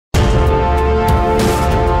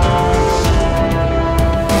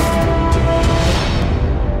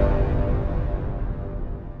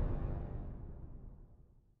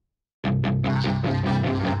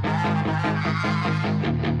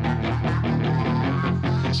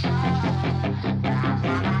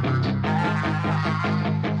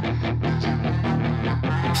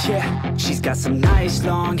Yeah, she's got some nice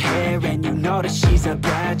long hair, and you know that she's a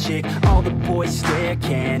bad chick. All the boys stare,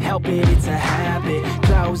 can't help it, it's a habit.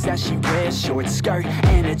 Clothes that she wears, short skirt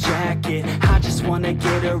and a jacket. I just wanna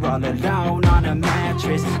get her all alone on a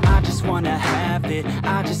mattress. I just wanna have it,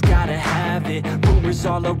 I just gotta have it. Rumors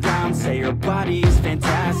all around say her body is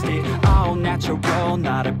fantastic. All natural,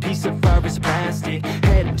 not a piece of fur is plastic.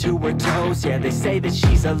 Head to her toes, yeah, they say that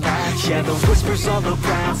she's a latch. Yeah, the whispers all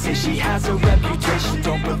around say she has a reputation.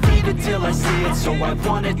 Don't believe it till I see it, so I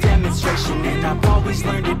want a demonstration. And I've always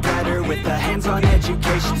learned it better with a hands-on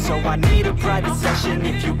education. So I need a private session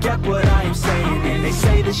if you get what I am saying. And they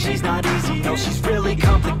say that she's not easy, no, she's really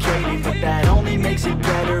complicated. But that only makes it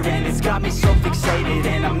better, and it's got me so fixated.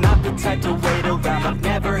 And I'm not the type to wait around, I've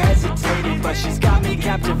never hesitated. But she's got me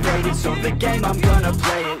captivated, so the game, I'm gonna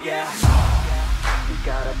play it, yeah. She's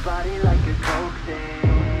got a body like a coke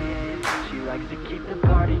thing. She likes to keep the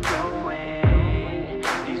party going.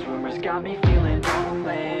 These rumors got me feeling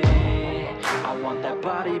lonely. I want that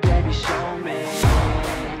body, baby, show me.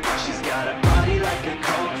 She's got a body like a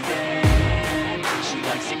coke thing. She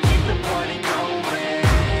likes to keep the party going.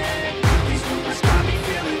 These rumors got me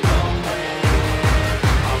feeling lonely.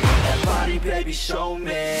 I want that body, baby, show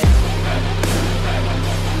me.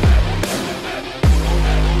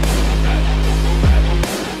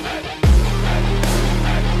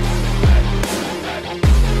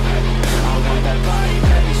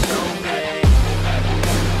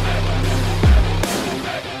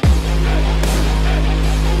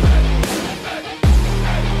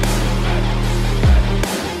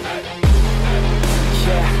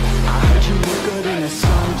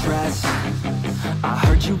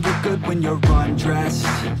 When you're undressed,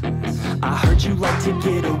 I heard you like to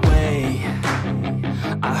get away.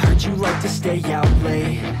 I heard you like to stay out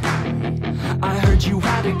late. I heard you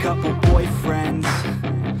had a couple boyfriends.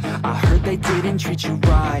 I heard they didn't treat you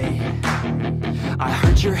right. I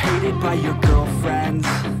heard you're hated by your girlfriends,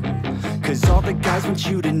 'cause all the guys want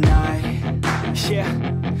you tonight. Yeah,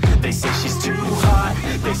 they say she's too hot,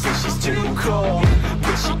 they say she's too cold.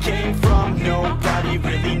 Where she came from, nobody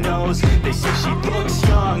really knows. They say she looks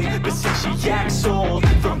young, but say she acts old.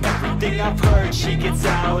 From everything I've heard, she gets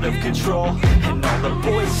out of control. And all the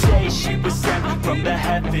boys say she was sent from the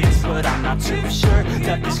heavens, but I'm not too sure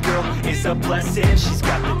that this girl is a blessing. She's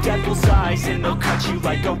got the devil's eyes, and they'll cut you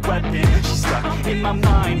like a weapon. She's stuck in my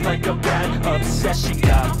mind like a bad obsession.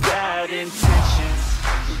 Got bad intentions.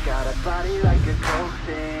 She's got a body like a coke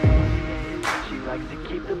thing. She likes to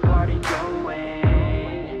keep the party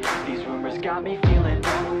going. These rumors got me feeling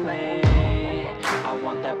lonely. I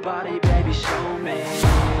want that body, baby, show me.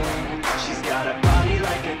 She's got a body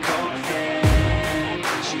like a coke thing.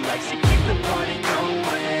 She likes to keep the party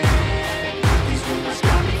going. These rumors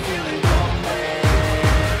got me feeling lonely.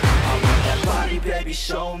 I want that body, baby,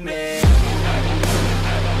 show me.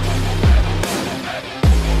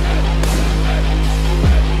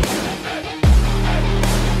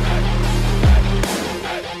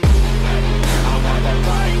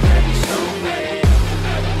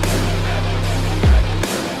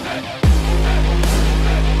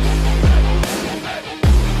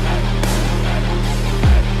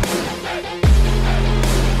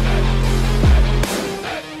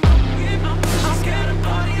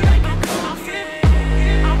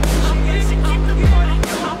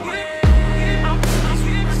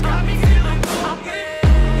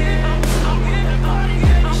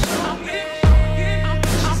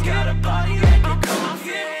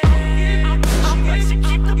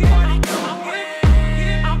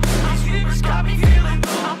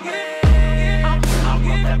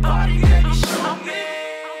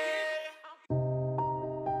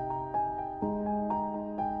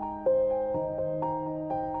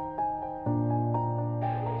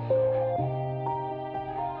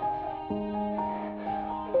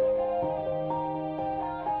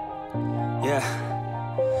 Yeah,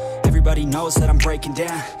 everybody knows that I'm breaking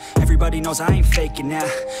down. Everybody knows I ain't faking now.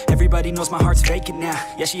 Everybody knows my heart's vacant now.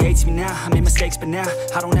 Yeah, she hates me now, I made mistakes, but now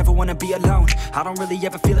I don't ever wanna be alone. I don't really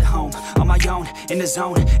ever feel at home, on my own, in the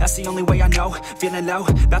zone. That's the only way I know, feeling low,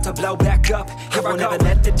 about to blow back up. Here I won't ever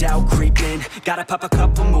let the doubt creep in. Gotta pop a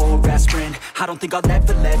couple more aspirin. I don't think I'll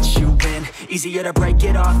ever let you in. Easier to break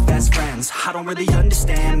it off best friends. I don't really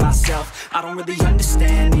understand myself, I don't really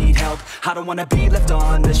understand, need help. I don't wanna be left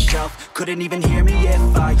on the shelf. Couldn't even hear me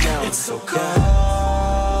if I yelled. It's so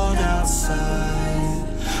cold outside,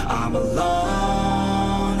 I'm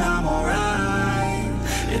alone, I'm alright.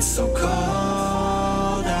 It's so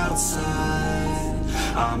cold outside,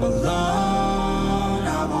 I'm alone,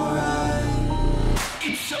 I'm alright.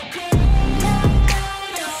 It's so cold.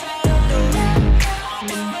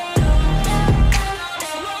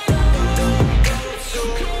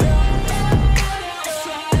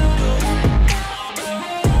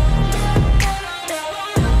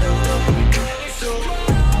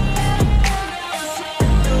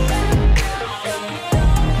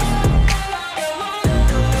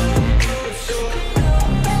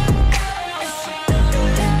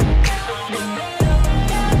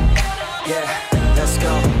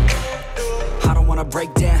 wanna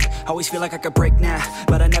break down. Always feel like I could break now,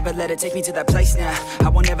 but I never let it take me to that place now. I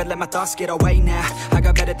won't ever let my thoughts get away now. I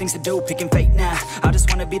got better things to do, picking fate now. I just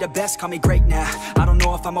wanna be the best, call me great now. I don't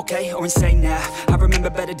know if I'm okay or insane now. I remember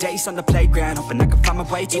better days on the playground, hoping I can find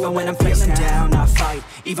my way even when I'm feeling down. I fight,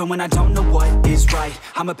 even when I don't know what is right.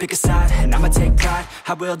 I'ma pick a side, and I'ma take pride.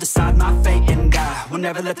 I will decide my fate, and I will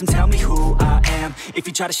never let them tell me who I am. If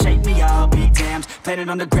you try to shake me, I'll be damned. Planet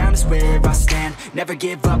on the ground is where I stand. Never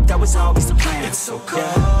give up, that was always the plan. It's so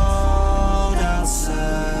cold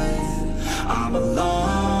outside, I'm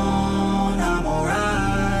alone, I'm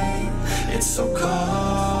alright. It's so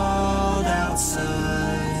cold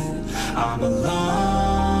outside, I'm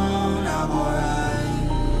alone, I'm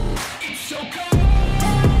alright. It's so cold.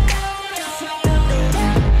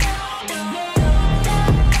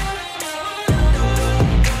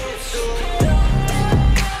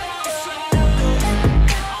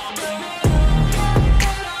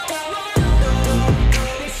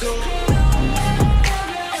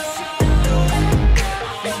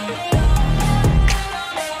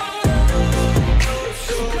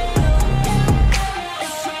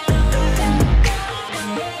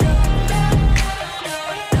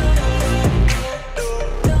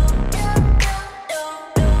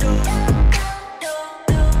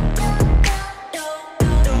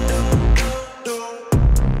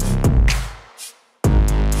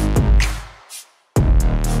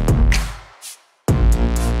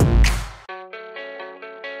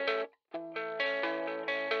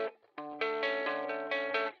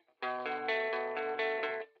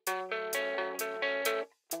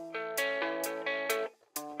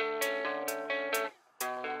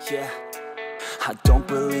 Yeah, I don't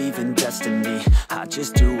believe in destiny, I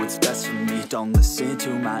just do what's best for me. Don't listen to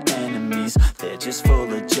my enemies, they're just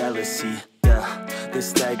full of jealousy. Yeah,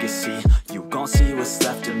 this legacy, you gon' see what's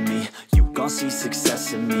left of me. You gon' see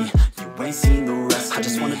success in me, you ain't seen the rest of me. I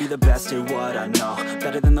just wanna be the best at what I know,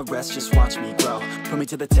 better than the rest, just watch me grow. Put me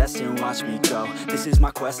to the test and watch me go. This is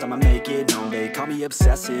my quest, I'ma make it known. They call me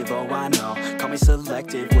obsessive, oh I know. Call me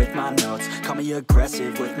selective with my notes, call me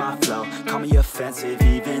aggressive with my flow. Call me offensive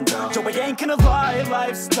even though Joe, I ain't gonna lie,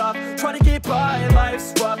 life's tough. Try to get by,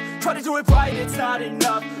 life's rough. Try to do it right, it's not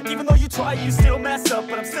enough. Even though you try, you still mess up.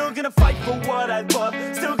 But I'm still gonna fight for what I love.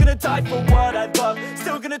 Still gonna die for what I love.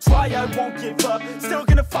 Still gonna try, I won't give up. Still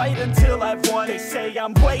gonna fight until I've won. They say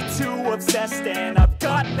I'm way too obsessed and I've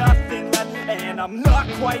got nothing left, and I'm not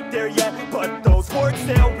quite there yet, but those words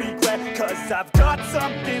they'll regret. Cause I've got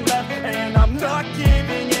something left and I'm not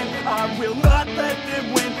giving in. I will not let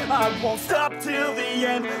them win, I won't stop till the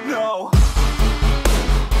end, no.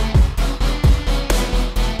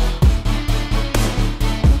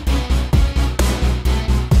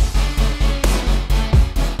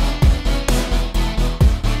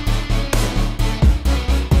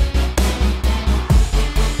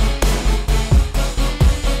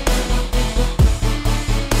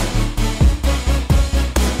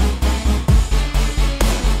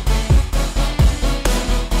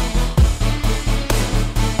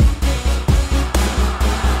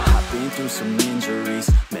 Some injuries,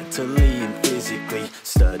 mentally and physically.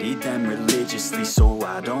 Studied them religiously so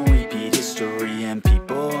I don't repeat history. And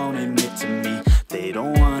people won't admit to me they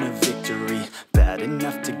don't want a victory bad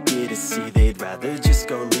enough to get a C. They'd rather just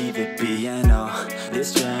go leave it be. And oh,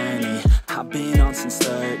 this journey I've been on since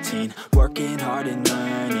 13, working hard and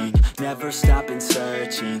learning, never stopping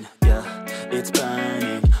searching. Yeah, it's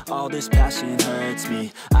burning, all this passion hurts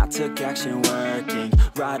me. I took action working,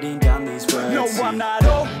 writing down these words. No, I'm not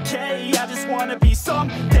okay, I just wanna be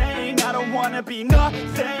something. I don't wanna be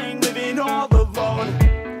nothing, living all alone.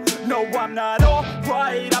 No, I'm not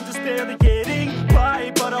alright, I'm just barely getting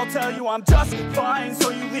by. But I'll tell you I'm just fine, so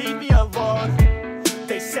you leave me alone.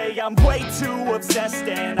 They say I'm way too obsessed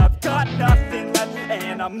and I've got nothing left,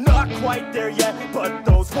 and I'm not quite there yet, but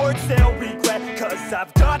those words they'll regret. Cause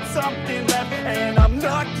I've got something left and I'm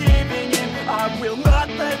not giving in. I will not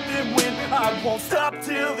let them win, I won't stop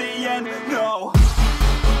till the end, no.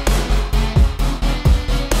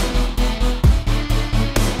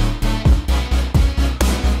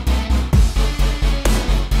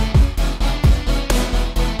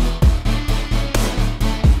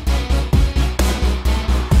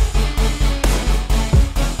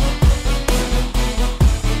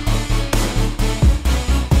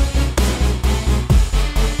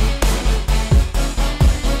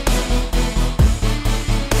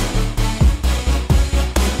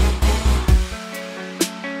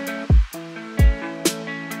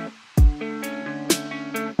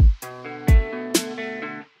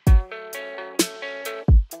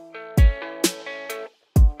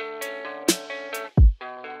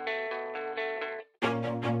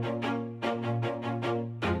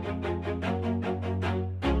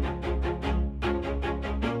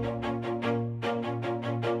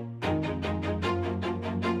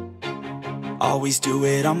 Always do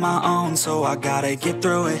it on my own, so I gotta get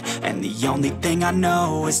through it. And the only thing I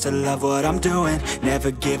know is to love what I'm doing.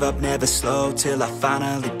 Never give up, never slow, till I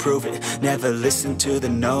finally prove it. Never listen to the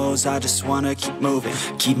no's, I just wanna keep moving.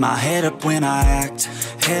 Keep my head up when I act,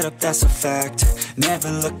 head up, that's a fact.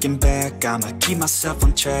 Never looking back, I'ma keep myself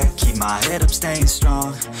on track. Keep my head up, staying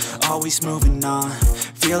strong, always moving on.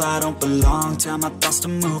 Feel I don't belong, tell my thoughts to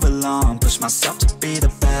move along. Push myself to be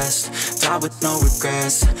the best, die with no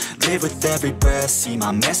regrets. Live with every breath, see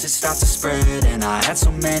my message start to spread. And I had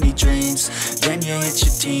so many dreams, then you hit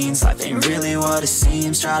your teens. Life ain't really what it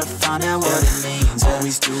seems, try to find out what it means.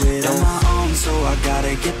 Always do it on my own, so I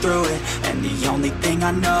gotta get through it. And the only thing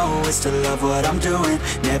I know is to love what I'm doing.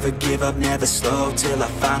 Never give up, never slow, till I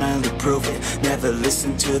finally prove it. Never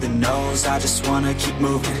listen to the no's, I just wanna keep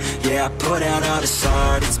moving. Yeah, I put out all this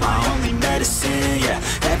art, it's my only medicine. Yeah,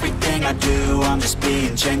 everything I do, I'm just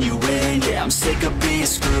being genuine. Yeah, I'm sick of being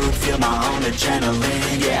screwed, feel my own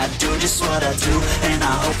adrenaline. Yeah, I do just what I do, and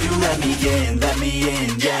I hope you let me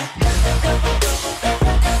in, yeah.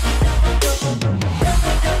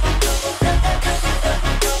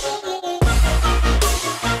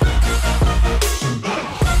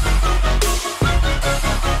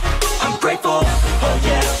 I'm grateful, oh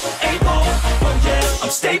yeah, able, oh yeah, I'm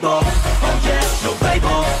stable, oh yeah, no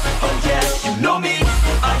label, oh yeah, you know me,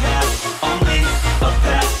 I have only a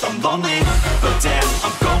path, I'm lonely, but damn,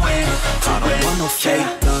 I'm going to I don't want no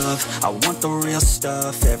fake love, I want the real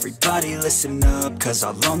stuff. Everybody listen up, cause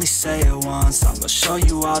I'll only say it once. I'm gonna show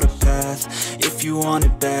you all the path, if you want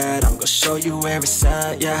it bad. I'm gonna show you where it's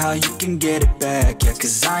at, yeah, how you can get it back. Yeah,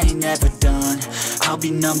 cause I ain't never done, I'll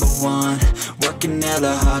be number one. Working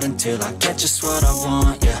hella hard until I get just what I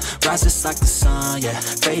want, yeah. Rise just like the sun, yeah,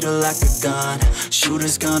 fatal like a gun.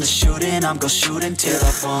 Shooters gonna shoot and I'm gonna shoot until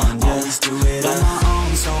I've won, yeah. Always do it on my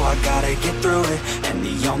own, so I gotta get through it. And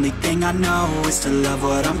the only thing I know is to love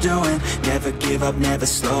what I'm doing. Never give up, never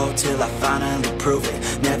slow, till I finally prove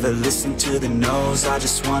it. Never listen to the no's, I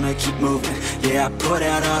just wanna keep moving. Yeah, I put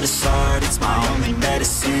out all this art, it's my only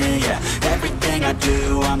medicine. Yeah, everything I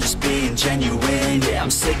do, I'm just being genuine. Yeah,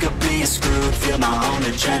 I'm sick of being screwed, feel my own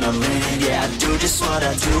adrenaline. Yeah, I do just what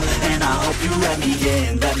I do, and I hope you let me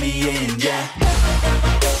in, yeah.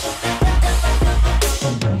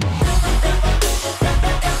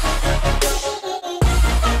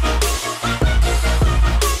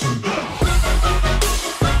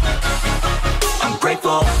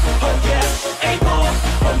 Oh yeah, able,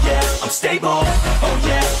 oh yeah, I'm stable, oh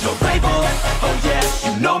yeah, no label, oh yeah,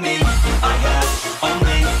 you know me.